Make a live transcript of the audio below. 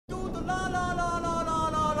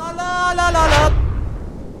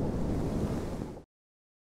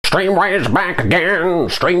Streamway's back again,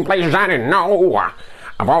 stream places I didn't know.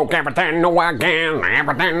 I woke everything new again,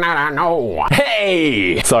 everything that I know.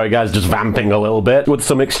 Hey! Sorry guys, just vamping a little bit with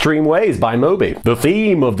some Extreme Ways by Moby, the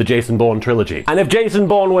theme of the Jason Bourne trilogy. And if Jason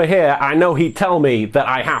Bourne were here, I know he'd tell me that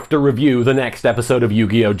I have to review the next episode of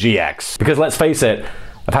YGO GX. Because let's face it,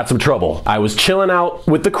 I've had some trouble. I was chilling out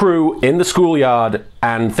with the crew in the schoolyard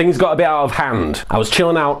and things got a bit out of hand. I was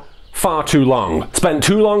chilling out far too long. Spent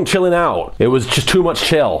too long chilling out. It was just too much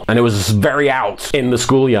chill. And it was very out in the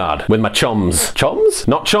schoolyard with my chums. Chums?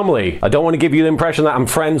 Not chumly. I don't want to give you the impression that I'm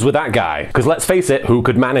friends with that guy. Because let's face it, who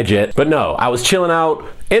could manage it? But no, I was chilling out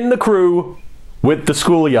in the crew with the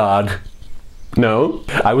schoolyard. No,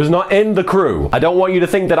 I was not in the crew. I don't want you to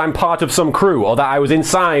think that I'm part of some crew or that I was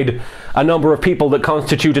inside a number of people that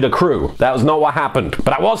constituted a crew. That was not what happened.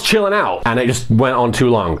 But I was chilling out and it just went on too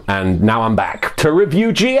long and now I'm back to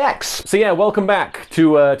review GX. So yeah, welcome back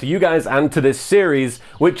to you guys and to this series,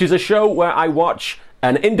 which is a show where I watch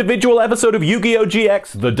an individual episode of YGO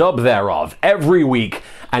GX, the dub thereof, every week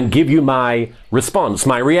and give you my response,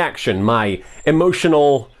 my reaction, my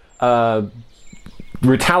emotional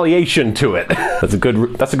retaliation to it. That's a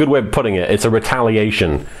good way of putting it. It's a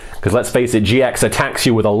retaliation. Because let's face it, GX attacks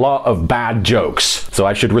you with a lot of bad jokes. So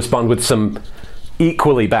I should respond with some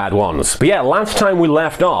equally bad ones. But yeah, last time we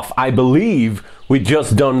left off, I believe we'd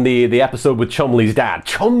just done the episode with Chumley's dad.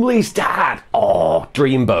 Chumley's dad! Oh,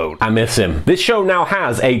 Dreamboat. I miss him. This show now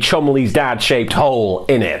has a Chumley's dad shaped hole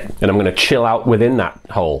in it. And I'm gonna chill out within that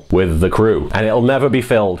hole with the crew. And it'll never be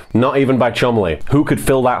filled. Not even by Chumley. Who could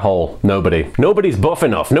fill that hole? Nobody. Nobody's buff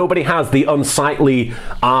enough. Nobody has the unsightly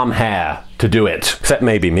arm hair to do it. Except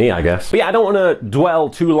maybe me, I guess. But yeah, I don't want to dwell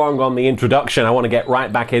too long on the introduction. I want to get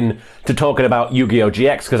right back in to talking about YGO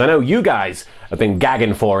GX, because I know you guys have been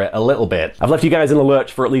gagging for it a little bit. I've left you guys in the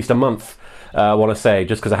lurch for at least a month, I want to say,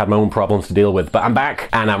 just because I had my own problems to deal with. But I'm back,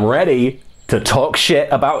 and I'm ready to talk shit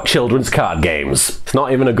about children's card games. It's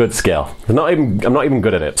not even a good skill. I'm not even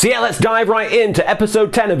good at it. So yeah, let's dive right into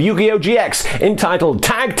episode 10 of YGO GX, entitled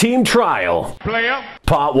Tag Team Trial. Player.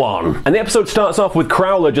 Part 1. And the episode starts off with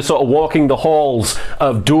Crowler just sort of walking the halls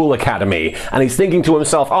of Duel Academy, and he's thinking to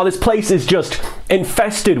himself, oh, this place is just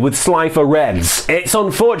infested with Slifer Reds. It's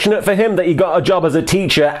unfortunate for him that he got a job as a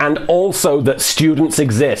teacher and also that students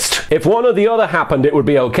exist. If one or the other happened, it would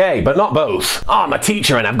be okay, but not both. Oh, I'm a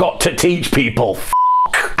teacher and I've got to teach people.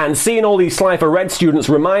 And seeing all these Slifer Red students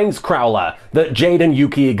reminds Crowler that Jaden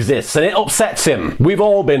Yuki exists, and it upsets him. We've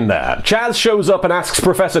all been there. Chaz shows up and asks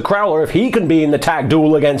Professor Crowler if he can be in the tag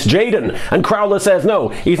duel against Jaden, and Crowler says no,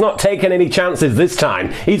 he's not taking any chances this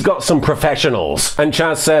time. He's got some professionals. And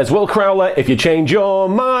Chaz says, well, Crowler, if you change your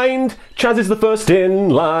mind, Chaz is the first in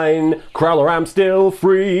line. Crowler, I'm still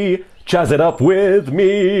free. Chaz it up with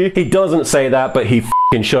me. He doesn't say that, but he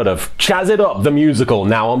f***ing should have. Chaz It Up, the musical,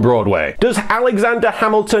 now on Broadway. Does Alexander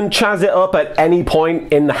Hamilton chaz it up at any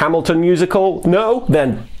point in the Hamilton musical? No?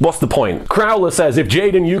 Then what's the point? Crowler says if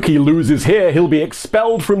Jaden Yuki loses here, he'll be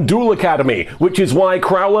expelled from Duel Academy, which is why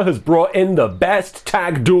Crowler has brought in the best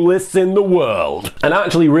tag duelists in the world. And I'm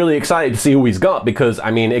actually really excited to see who he's got, because, I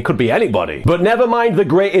mean, it could be anybody. But never mind the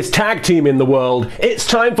greatest tag team in the world, it's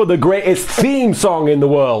time for the greatest theme song in the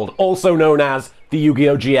world, also known as the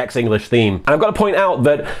YGO GX English theme. And I've got to point out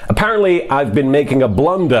that apparently I've been making a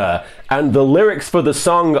blunder, and the lyrics for the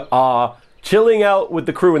song are chilling out with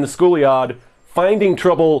the crew in the schoolyard, finding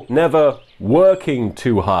trouble, never working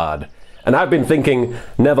too hard. And I've been thinking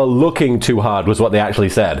never looking too hard was what they actually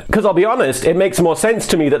said. Because I'll be honest, it makes more sense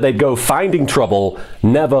to me that they'd go finding trouble,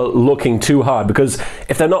 never looking too hard. Because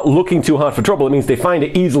if they're not looking too hard for trouble, it means they find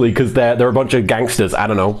it easily because they're a bunch of gangsters. I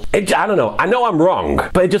don't know. I don't know. I know I'm wrong,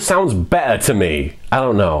 but it just sounds better to me. I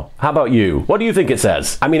don't know. How about you? What do you think it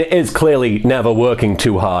says? I mean, it is clearly never working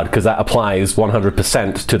too hard because that applies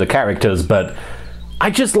 100% to the characters, but I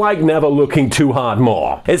just like never looking too hard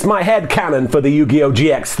more. It's my headcanon for the YGO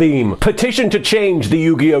GX theme. Petition to change the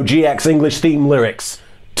YGO GX English theme lyrics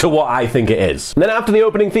to what I think it is. And then after the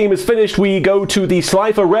opening theme is finished, we go to the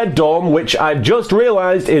Slifer Red dorm, which I've just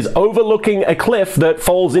realized is overlooking a cliff that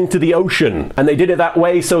falls into the ocean. And they did it that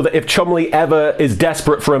way so that if Chumley ever is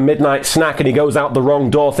desperate for a midnight snack and he goes out the wrong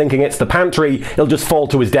door thinking it's the pantry, he'll just fall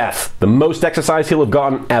to his death. The most exercise he'll have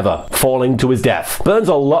gotten ever. Falling to his death. Burns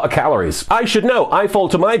a lot of calories. I should know, I fall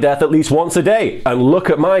to my death at least once a day. And look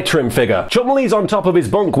at my trim figure. Chumley's on top of his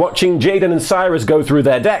bunk watching Jaden and Cyrus go through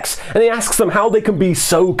their decks, and he asks them how they can be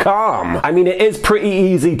so so calm. I mean, it is pretty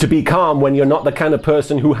easy to be calm when you're not the kind of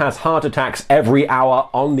person who has heart attacks every hour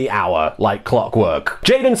on the hour, like clockwork.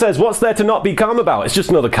 Jaden says, what's there to not be calm about? It's just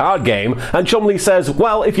another card game. And Chumley says,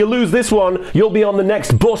 well, if you lose this one, you'll be on the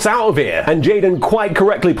next bus out of here. And Jaden quite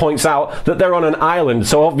correctly points out that they're on an island,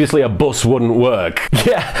 so obviously a bus wouldn't work.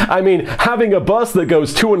 Yeah, I mean, having a bus that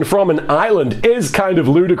goes to and from an island is kind of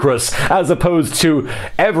ludicrous, as opposed to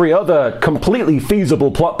every other completely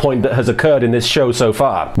feasible plot point that has occurred in this show so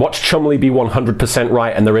far. Watch Chumley be 100%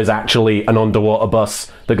 right and there is actually an underwater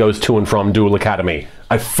bus that goes to and from Duel Academy.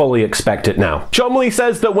 I fully expect it now. Chumley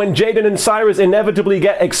says that when Jaden and Cyrus inevitably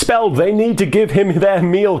get expelled, they need to give him their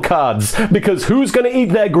meal cards, because who's gonna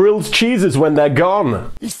eat their grilled cheeses when they're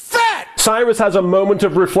gone? He's fat! Cyrus has a moment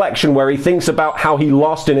of reflection where he thinks about how he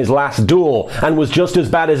lost in his last duel and was just as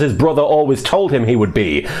bad as his brother always told him he would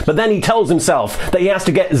be. But then he tells himself that he has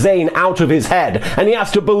to get Zane out of his head and he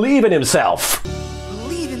has to believe in himself.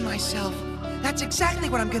 Believe in myself. That's exactly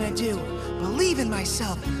what I'm gonna do. Believe in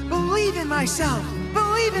myself. Believe in myself.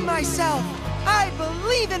 Believe in myself. I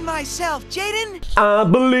believe in myself, Jaden. I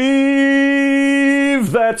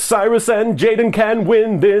believe that Cyrus and Jaden can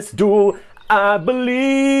win this duel. I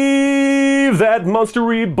believe that Monster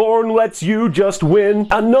Reborn lets you just win.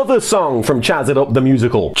 Another song from Chaz It Up the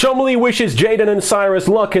Musical. Chumley wishes Jaden and Cyrus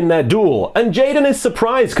luck in their duel, and Jaden is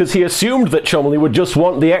surprised because he assumed that Chumley would just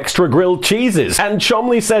want the extra grilled cheeses, and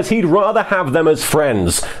Chumley says he'd rather have them as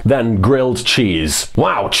friends than grilled cheese.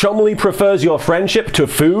 Wow, Chumley prefers your friendship to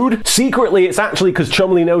food? Secretly, it's actually because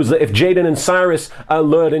Chumley knows that if Jaden and Cyrus are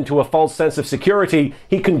lured into a false sense of security,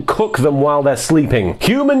 he can cook them while they're sleeping.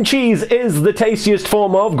 Human cheese is the tastiest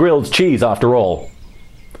form of grilled cheese, after all.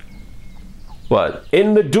 What?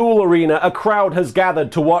 In the duel arena, a crowd has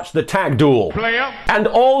gathered to watch the tag duel. Player. And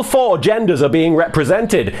all 4 genders are being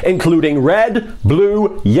represented, including red,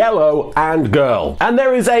 blue, yellow, and girl. And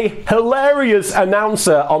there is a hilarious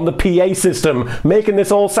announcer on the PA system, making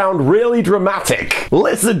this all sound really dramatic.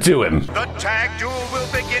 Listen to him. The tag duel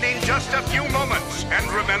will begin in just a few moments. And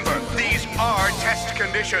remember, these are test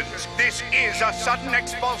conditions. This is a sudden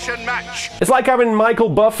expulsion match. It's like having Michael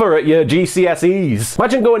Buffer at your GCSEs.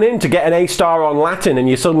 Imagine going in to get an A-star on Latin and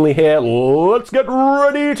you suddenly hear, let's get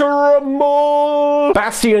ready to rumble.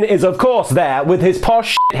 Bastion is of course there with his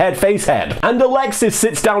posh head face head. And Alexis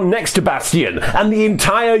sits down next to Bastion, and the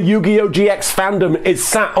entire YGO GX fandom is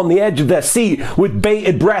sat on the edge of their seat with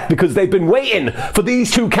bated breath because they've been waiting for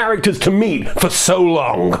these 2 characters to meet for so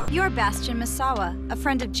long. You're Bastion Masawa, a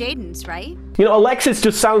friend of Jaden's, right? You know, Alexis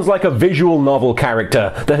just sounds like a visual novel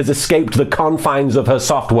character that has escaped the confines of her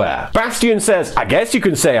software. Bastion says, I guess you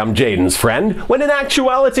can say I'm Jaden's friend, when in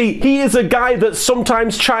actuality, he is a guy that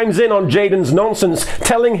sometimes chimes in on Jaden's nonsense,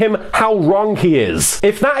 telling him how wrong he is.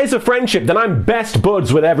 If that is a friendship, then I'm best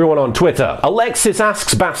buds with everyone on Twitter. Alexis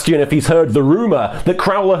asks Bastion if he's heard the rumor that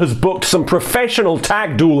Crowler has booked some professional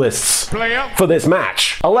tag duelists for this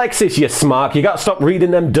match. Alexis, you smark, you gotta stop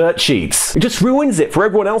reading them dirt sheets. It just ruins it for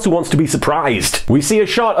everyone else who wants to be surprised. We see a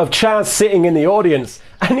shot of Chaz sitting in the audience,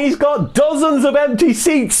 and he's got dozens of empty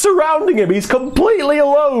seats surrounding him. He's completely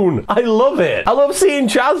alone. I love it. I love seeing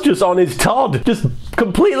Chaz just on his Todd, just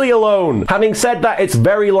completely alone. Having said that, it's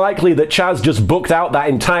very likely that Chaz just booked out that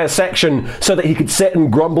entire section so that he could sit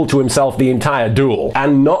and grumble to himself the entire duel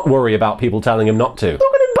and not worry about people telling him not to.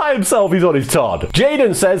 Look at him by himself, he's on his Todd.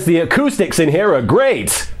 Jaden says the acoustics in here are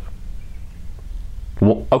great.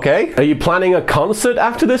 Okay, are you planning a concert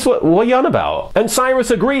after this? What are you on about? And Cyrus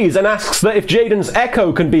agrees and asks that if Jaden's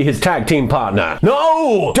Echo can be his tag team partner.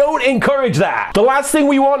 No! Don't encourage that! The last thing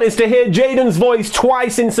we want is to hear Jaden's voice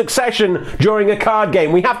twice in succession during a card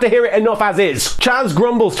game. We have to hear it enough as is. Chaz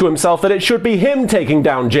grumbles to himself that it should be him taking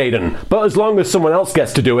down Jaden, but as long as someone else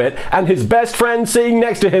gets to do it, and his best friend sitting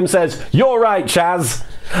next to him says, "You're right, Chaz."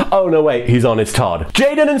 Oh no, wait, he's on his Todd.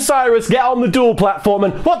 Jaden and Cyrus get on the duel platform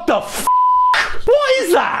and what the f***? What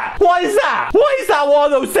is that? What is that? What is that one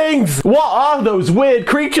of those things? What are those weird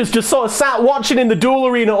creatures just sort of sat watching in the duel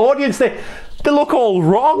arena audience? They look all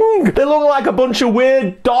wrong. They look like a bunch of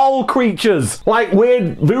weird doll creatures. Like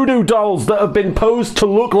weird voodoo dolls that have been posed to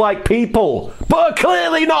look like people. But are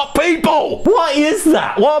clearly not people. What is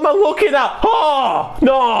that? What am I looking at? Oh,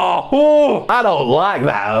 no. Oh, I don't like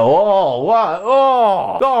that. Oh, what?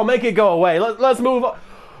 Oh, make it go away. Let's move on.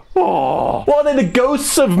 Oh, what are they, the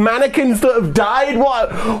ghosts of mannequins that have died?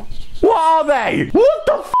 What are they? What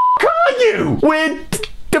the f*** are you?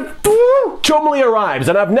 Chumley arrives,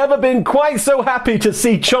 and I've never been quite so happy to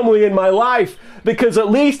see Chumley in my life, because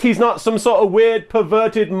at least he's not some sort of weird,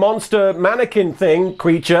 perverted monster mannequin thing,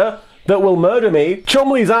 creature, that will murder me.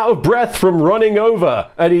 Chumley's out of breath from running over,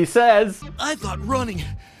 and he says, I thought running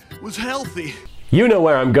was healthy. You know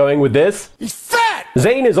where I'm going with this. He's fat!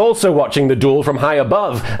 Zane is also watching the duel from high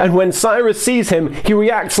above, and when Cyrus sees him, he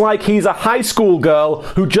reacts like he's a high school girl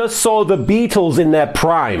who just saw the Beatles in their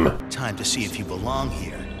prime. Time to see if you belong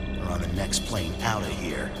here, or on the next plane out of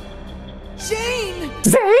here. Zane!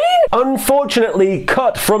 Zane? Unfortunately,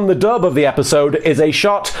 cut from the dub of the episode is a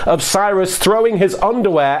shot of Cyrus throwing his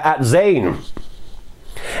underwear at Zane.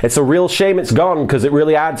 It's a real shame it's gone, because it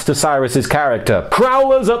really adds to Cyrus's character.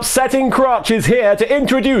 Crowler's upsetting crotch is here to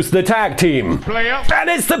introduce the tag team. And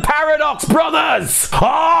it's the Paradox Brothers!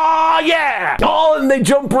 Oh, yeah! Oh, and they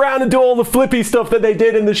jump around and do all the flippy stuff that they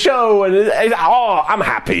did in the show, and oh, I'm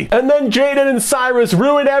happy. And then Jaden and Cyrus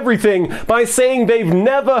ruin everything by saying they've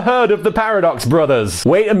never heard of the Paradox Brothers.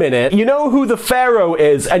 Wait a minute, you know who the Pharaoh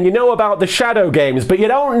is, and you know about the Shadow Games, but you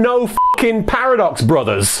don't know f***ing Paradox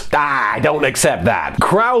Brothers. I don't accept that.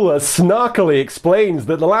 Crowler snarkily explains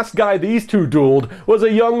that the last guy these two dueled was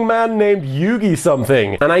a young man named Yugi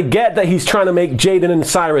something. And I get that he's trying to make Jaden and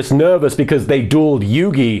Cyrus nervous because they dueled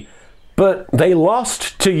Yugi, but they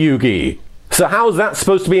lost to Yugi. So how's that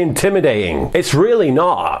supposed to be intimidating? It's really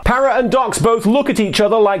not. Para and Dox both look at each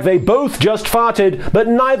other like they both just farted, but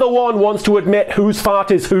neither one wants to admit whose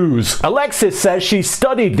fart is whose. Alexis says she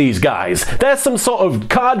studied these guys. They're some sort of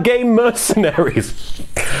card game mercenaries.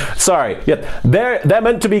 Sorry, yeah, they're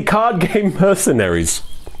meant to be card game mercenaries.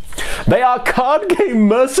 They are card game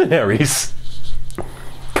mercenaries.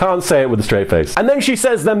 Can't say it with a straight face. And then she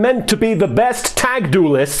says they're meant to be the best tag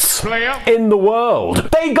duelists in the world.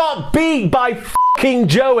 They got beat by f***ing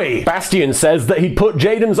Joey. Bastion says that he'd put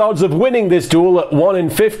Jaden's odds of winning this duel at 1 in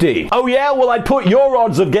 50. Oh yeah, well I'd put your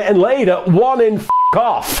odds of getting laid at 1 in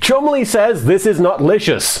off. Chumley says this is not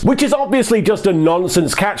licious, which is obviously just a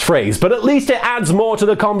nonsense catchphrase, but at least it adds more to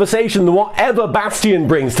the conversation than whatever Bastion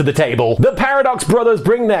brings to the table. The Paradox Brothers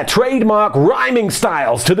bring their trademark rhyming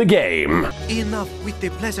styles to the game. Enough with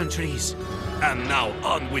the pleasantries. And now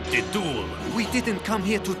on with the duel. We didn't come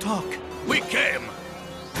here to talk. We came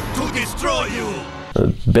to destroy you.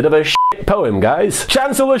 A bit of a shit poem, guys.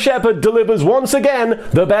 Chancellor Shepard delivers once again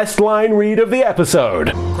the best line read of the episode.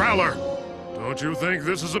 Crowler, don't you think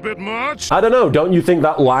this is a bit much? I don't know, don't you think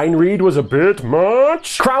that line read was a bit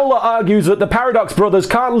much? Crowler argues that the Paradox Brothers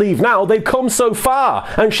can't leave now, they've come so far.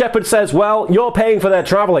 And Shepard says, well, you're paying for their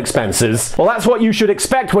travel expenses. Well, that's what you should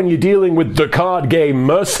expect when you're dealing with the card game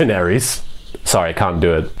mercenaries. Sorry, I can't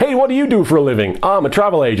do it. Hey, what do you do for a living? I'm a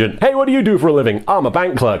travel agent. Hey, what do you do for a living? I'm a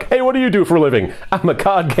bank clerk. Hey, what do you do for a living? I'm a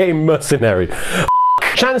card game mercenary.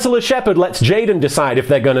 Chancellor Shepard lets Jaden decide if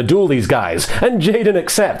they're gonna duel these guys, and Jaden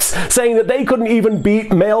accepts, saying that they couldn't even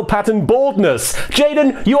beat male pattern baldness.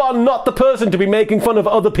 Jaden, you are not the person to be making fun of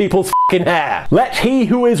other people's f***ing hair. Let he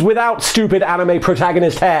who is without stupid anime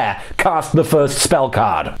protagonist hair cast the first spell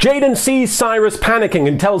card. Jaden sees Cyrus panicking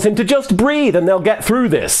and tells him to just breathe and they'll get through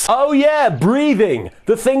this. Oh yeah, breathing.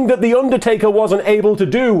 The thing that The Undertaker wasn't able to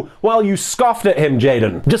do while you scoffed at him,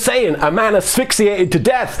 Jaden. Just saying, a man asphyxiated to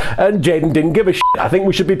death, and Jaden didn't give a shit. I think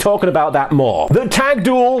we should be talking about that more. The tag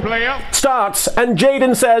duel starts and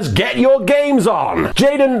Jaden says, get your games on.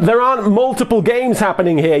 Jaden, there aren't multiple games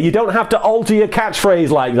happening here. You don't have to alter your catchphrase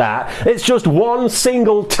like that. It's just one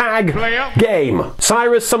single tag game.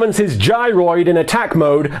 Cyrus summons his Gyroid in attack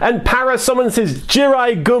mode and Para summons his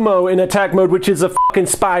Jirai Gummo in attack mode, which is a fucking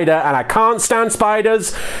spider, and I can't stand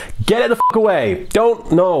spiders. Get it the fuck away.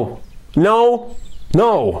 Don't, no. No.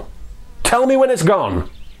 No. Tell me when it's gone.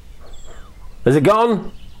 Is it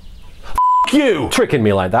gone? F*** you! Tricking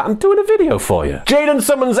me like that. I'm doing a video for you. Jaden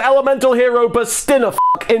summons Elemental Hero Bastina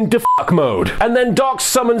in defuck mode. And then Dox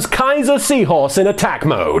summons Kaiser Seahorse in attack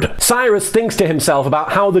mode. Cyrus thinks to himself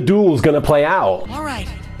about how the duel's gonna play out. Alright,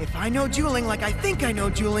 if I know dueling like I think I know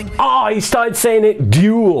dueling... Oh, he started saying it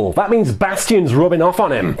duel. That means Bastion's rubbing off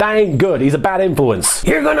on him. That ain't good. He's a bad influence.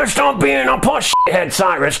 You're gonna stop being a push head,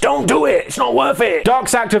 Cyrus. Don't do it. It's not worth it.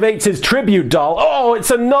 Dox activates his tribute doll. Oh, it's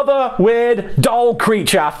another weird doll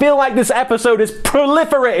creature. I feel like this episode is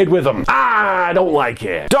proliferated with them. I don't like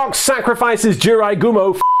it. Dox sacrifices Jirai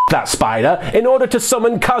Gummo, that spider, in order to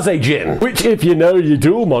summon Kazejin, which, if you know your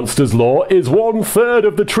Duel Monsters lore, is 1/3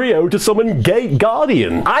 of the trio to summon Gate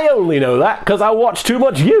Guardian. I only know that because I watch too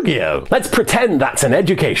much Yu-Gi-Oh! Let's pretend that's an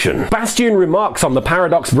education. Bastion remarks on the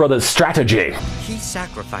Paradox Brothers' strategy. He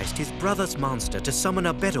sacrificed his brother's monster to summon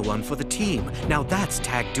a better one for the team. Now that's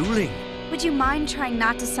tag dueling. Would you mind trying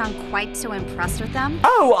not to sound quite so impressed with them?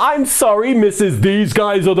 Oh, I'm sorry, Mrs. These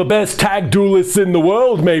guys are the best tag duelists in the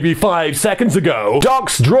world maybe 5 seconds ago.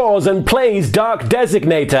 Dox draws and plays Dark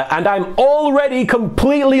Designator, and I'm already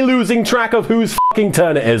completely losing track of who's fucking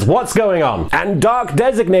turn it is. What's going on? And Dark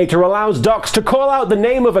Designator allows Dox to call out the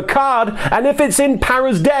name of a card, and if it's in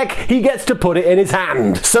Para's deck, he gets to put it in his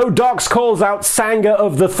hand. So Dox calls out Sanga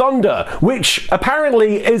of the Thunder, which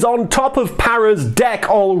apparently is on top of Para's deck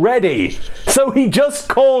already. So he just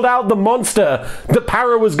called out the monster that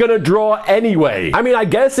Para was gonna draw anyway. I mean, I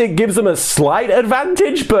guess it gives him a slight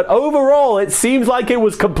advantage, but overall it seems like it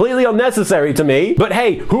was completely unnecessary to me. But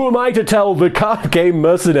hey, who am I to tell the card game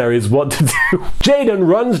mercenaries what to do? Jaden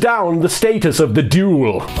runs down the status of the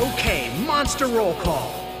duel. Okay, monster roll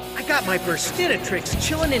call. I got my Burstinatrix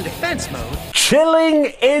chilling in defense mode. Chilling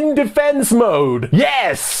in defense mode.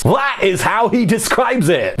 Yes! That is how he describes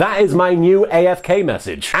it. That is my new AFK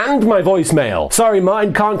message. And my voicemail. Sorry,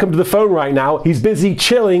 Martin can't come to the phone right now. He's busy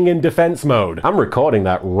chilling in defense mode. I'm recording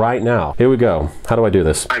that right now. Here we go. How do I do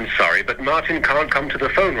this? I'm sorry, but Martin can't come to the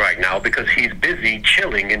phone right now because he's busy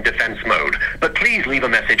chilling in defense mode. But please leave a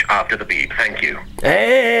message after the beep. Thank you.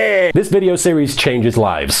 Hey! This video series changes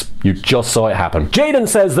lives. You just saw it happen. Jaden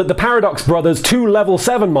says that the Paradox Brothers' 2 level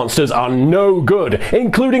 7 monsters are no good,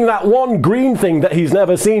 including that one green thing that he's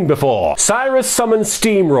never seen before. Cyrus summons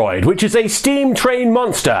Steamroid, which is a steam train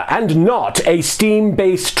monster and not a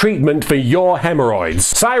steam-based treatment for your hemorrhoids.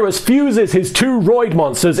 Cyrus fuses his 2 Roid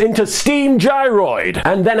monsters into Steam Gyroid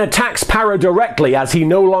and then attacks Para directly as he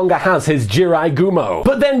no longer has his Jirai Gumo.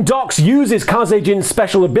 But then Dox uses Kazejin's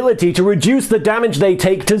special ability to reduce the damage they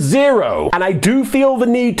take to 0. And I do feel the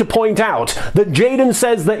need to point out that Jaden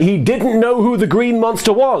says that he didn't know who the green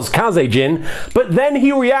monster was, Kazejin, but then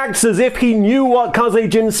he reacts as if he knew what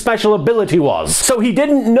Kazejin's special ability was. So he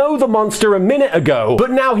didn't know the monster a minute ago, but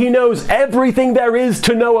now he knows everything there is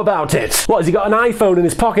to know about it. What, has he got an iPhone in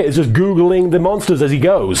his pocket, is just Googling the monsters as he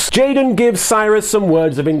goes? Jaden gives Cyrus some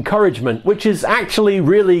words of encouragement, which is actually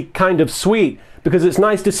really kind of sweet, because it's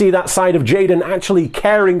nice to see that side of Jaden actually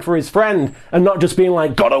caring for his friend and not just being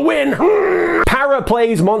like, gotta win. Para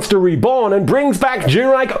plays Monster Reborn and brings back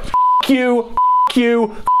Jirai. F you, f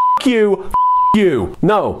you, f you, f you.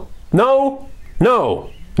 No, no, no,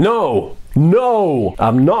 no, no.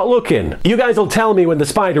 I'm not looking. You guys will tell me when the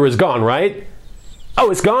spider is gone, right? Oh,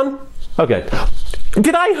 it's gone? Okay.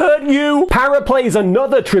 Did I hurt you? Para plays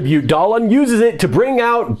another tribute doll and uses it to bring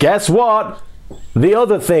out, guess what? The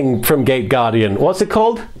other thing from Gate Guardian. What's it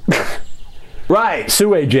called? Right,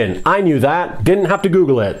 Suejin. I knew that. Didn't have to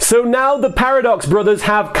Google it. So now the Paradox Brothers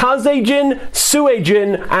have Kazejin,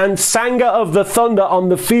 Suejin, and Sanga of the Thunder on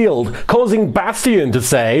the field, causing Bastion to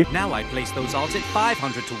say, Now I place those odds at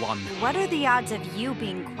 500 to 1. What are the odds of you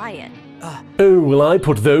being quiet? Oh, well, I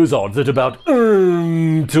put those odds at about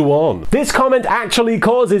to 1. This comment actually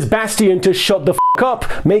causes Bastion to shut the f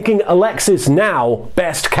up, making Alexis now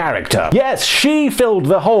best character. Yes, she filled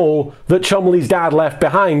the hole that Chumley's dad left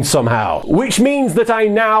behind somehow, which means that I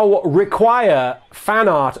now require fan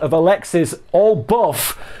art of Alexis all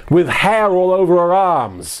buff with hair all over her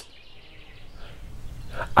arms.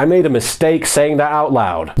 I made a mistake saying that out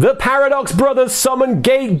loud. The Paradox Brothers summon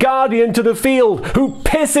Gate Guardian to the field, who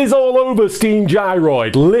pisses all over Steam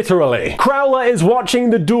Gyroid, literally. Crowler is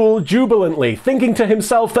watching the duel jubilantly, thinking to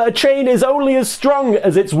himself that a chain is only as strong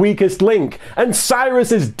as its weakest link, and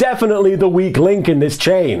Cyrus is definitely the weak link in this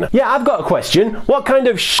chain. Yeah, I've got a question. What kind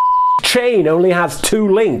of chain only has 2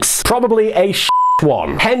 links? Probably a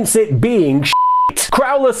one, hence it being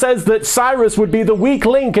Crowler says that Cyrus would be the weak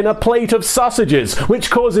link in a plate of sausages, which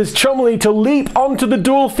causes Chumley to leap onto the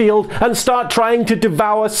duel field and start trying to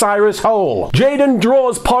devour Cyrus whole. Jaden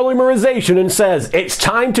draws polymerization and says, it's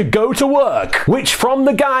time to go to work, which from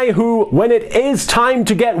the guy who, when it is time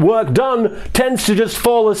to get work done, tends to just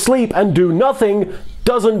fall asleep and do nothing,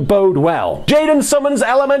 doesn't bode well. Jaden summons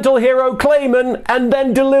elemental hero Clayman and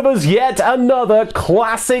then delivers yet another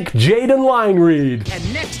classic Jaden line read.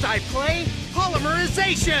 And next I play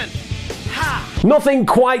polymerization. Ha! Nothing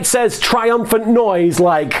quite says triumphant noise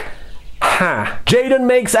like ha. Jaden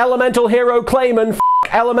makes elemental hero Clayman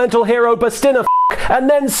elemental hero Bastina and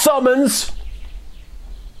then summons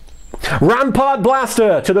Rampart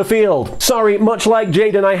Blaster to the field. Sorry, much like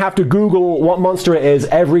Jaden, I have to Google what monster it is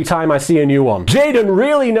every time I see a new one. Jaden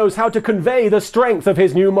really knows how to convey the strength of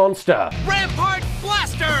his new monster. Rampart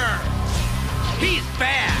Blaster! He's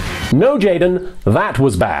bad! No, Jaden, that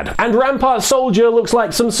was bad. And Rampart Soldier looks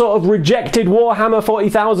like some sort of rejected Warhammer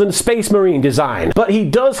 40,000 Space Marine design, but he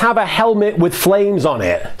does have a helmet with flames on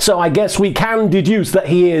it, so I guess we can deduce that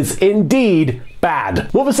he is indeed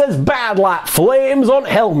Bad. Mother says bad like flames on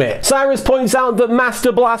helmet. Cyrus points out that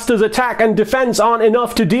Master Blaster's attack and defense aren't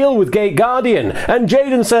enough to deal with Gate Guardian, and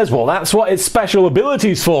Jaden says, well, that's what its special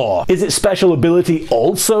ability's for. Is its special ability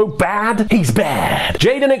also bad? He's bad.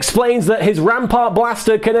 Jaden explains that his Rampart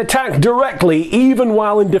Blaster can attack directly even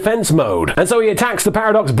while in defense mode, and so he attacks the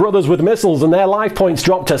Paradox brothers with missiles and their life points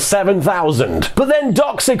drop to 7,000. But then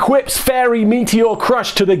Dox equips Fairy Meteor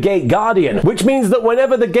Crush to the Gate Guardian, which means that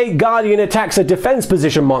whenever the Gate Guardian attacks a defense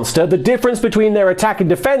position monster, the difference between their attack and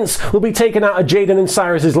defense will be taken out of Jaden and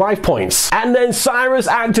Cyrus's life points. And then Cyrus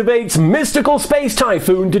activates Mystical Space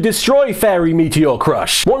Typhoon to destroy Fairy Meteor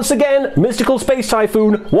Crush. Once again, Mystical Space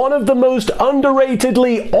Typhoon, one of the most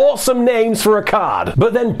underratedly awesome names for a card.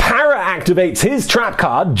 But then Para activates his trap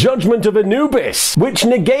card, Judgment of Anubis, which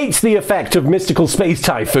negates the effect of Mystical Space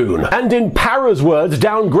Typhoon, and in Para's words,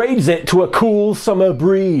 downgrades it to a cool summer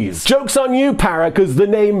breeze. Joke's on you, Para, because the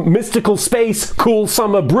name Mystical Space Cool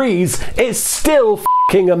Summer Breeze is still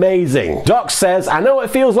f***ing amazing. Dox says, I know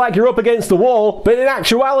it feels like you're up against the wall, but in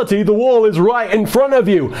actuality the wall is right in front of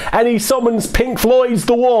you, and he summons Pink Floyd's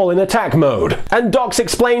The Wall in attack mode. And Dox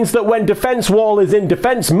explains that when Defense Wall is in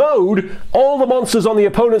defense mode, all the monsters on the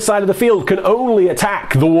opponent's side of the field can only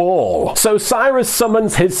attack the wall. So Cyrus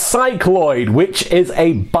summons his Cycloid, which is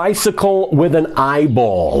a bicycle with an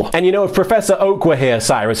eyeball. And you know, if Professor Oak were here,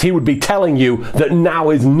 Cyrus, he would be telling you that now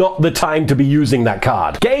is not the time to be using that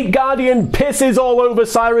card. Gate Guardian pisses all over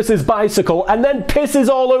Cyrus's bicycle and then pisses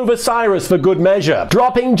all over Cyrus for good measure,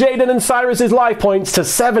 dropping Jaden and Cyrus's life points to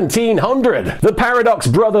 1,700. The Paradox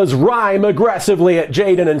brothers rhyme aggressively at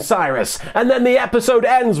Jaden and Cyrus, and then the episode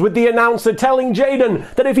ends with the announcer telling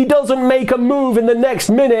Jaden that if he doesn't make a move in the next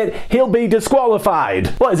minute, he'll be disqualified.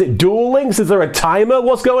 What is it, Duel Links? Is there a timer?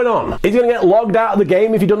 What's going on? Is he gonna get logged out of the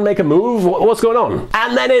game if he doesn't make a move? What's going on?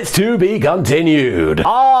 And then it's to be continued.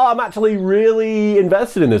 Oh, I'm actually really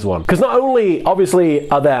invested in this one, because not only obviously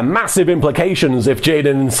are there massive implications if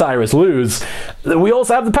Jaden and Cyrus lose, we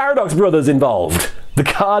also have the Paradox brothers involved. The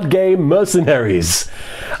card game Mercenaries.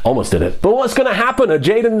 Almost did it. But what's going to happen? Are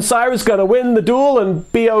Jaden and Cyrus going to win the duel and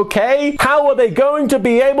be okay? How are they going to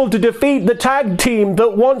be able to defeat the tag team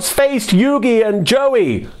that once faced Yugi and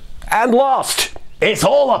Joey and lost? It's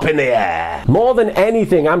all up in the air. More than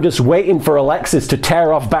anything, I'm just waiting for Alexis to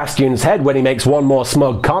tear off Bastion's head when he makes one more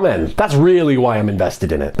smug comment. That's really why I'm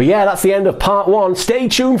invested in it. But yeah, that's the end of part 1. Stay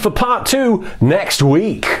tuned for part 2 next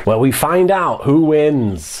week, where we find out who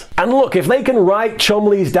wins. And look, if they can write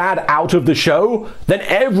Chumley's dad out of the show, then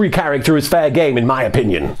every character is fair game, in my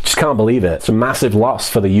opinion. Just can't believe it. It's a massive loss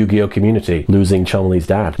for the Yu-Gi-Oh community, losing Chumley's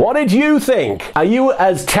dad. What did you think? Are you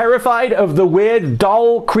as terrified of the weird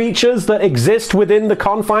doll creatures that exist within the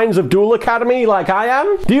confines of Duel Academy like I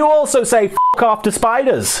am? Do you also say f*** off to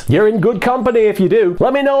spiders? You're in good company if you do.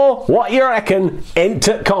 Let me know what you reckon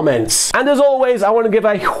into comments. And as always, I want to give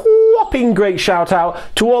a whopping great shout out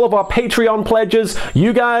to all of our Patreon pledges.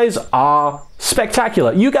 You guys are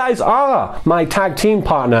spectacular. You guys are my tag team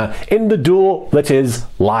partner in the duel that is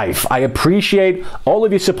life. I appreciate all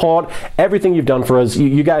of your support, everything you've done for us.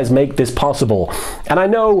 You guys make this possible. And I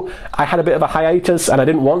know I had a bit of a hiatus and I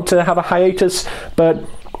didn't want to have a hiatus, but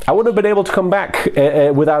I wouldn't have been able to come back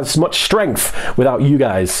with as much strength without you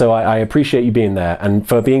guys. So I appreciate you being there and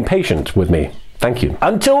for being patient with me. Thank you.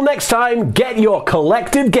 Until next time, get your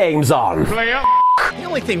collected games on. The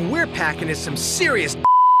only thing we're packing is some serious.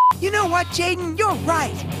 You know what, Jaden? You're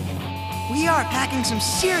right. We are packing some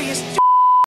serious